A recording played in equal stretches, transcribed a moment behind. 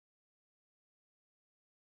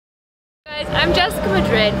I'm Jessica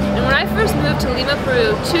Madrid, and when I first moved to Lima,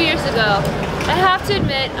 Peru 2 years ago, I have to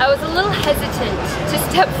admit I was a little hesitant to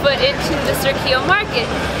step foot into the Surquillo Market.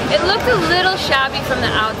 It looked a little shabby from the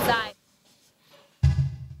outside.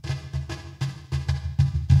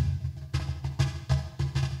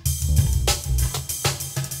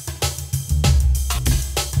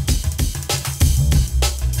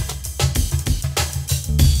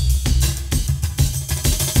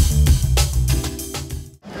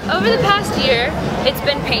 Over the past year, it's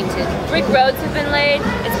been painted. Brick roads have been laid,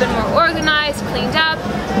 it's been more organized, cleaned up,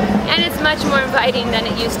 and it's much more inviting than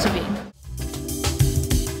it used to be.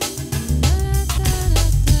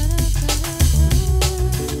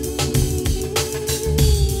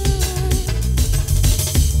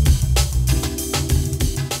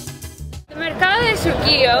 The Mercado de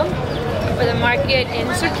Surquillo, or the market in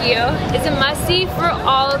Surquillo, is a must-see for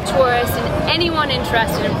all tourists and anyone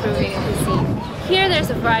interested in Peruvian cuisine. Here there's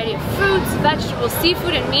a variety of fruits, vegetables,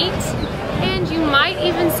 seafood, and meat, and you might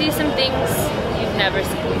even see some things you've never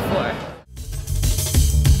seen before.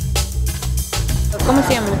 ¿Cómo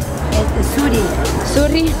se llama? Suri.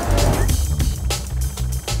 Suri.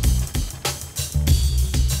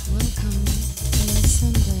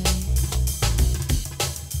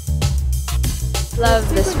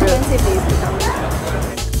 Love this fruit.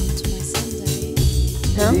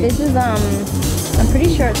 Huh? This is I'm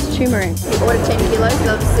pretty sure it's turmeric. You order 10 kilos,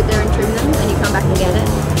 they'll just sit there and trim them, and you come back and get it.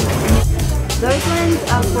 Those ones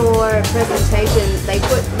are for presentation. They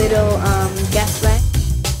put little gas lamps.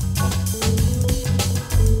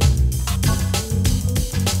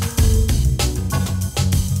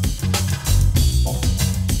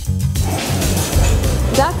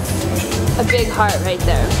 That's a big heart right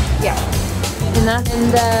there. Yeah. And that's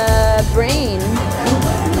in the brain.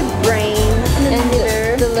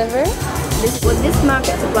 And the liver. This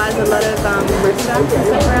market supplies a lot of restaurants and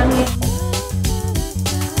stuff around here.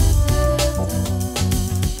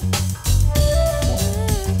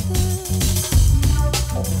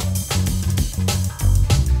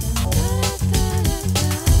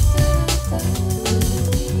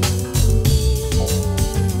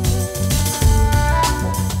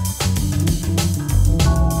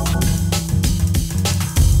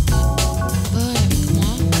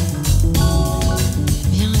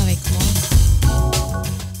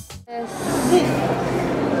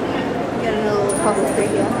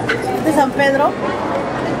 Este es San Pedro,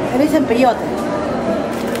 le dicen peyote.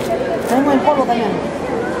 Tenemos el polvo también.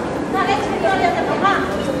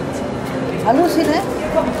 Alucine.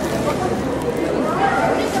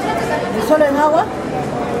 Disuelve en agua.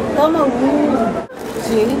 Toma.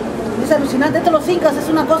 Sí, es alucinante. Esto los incas es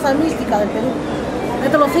una cosa mística del Perú.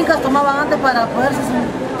 Esto los incas tomaban antes para poderse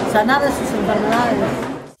sanar de sus enfermedades.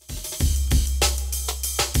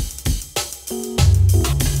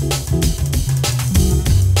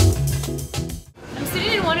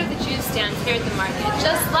 Here at the market.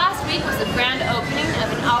 Just last week was the grand opening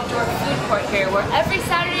of an outdoor food court here where every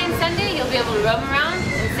Saturday and Sunday you'll be able to roam around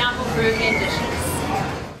and sample Peruvian dishes.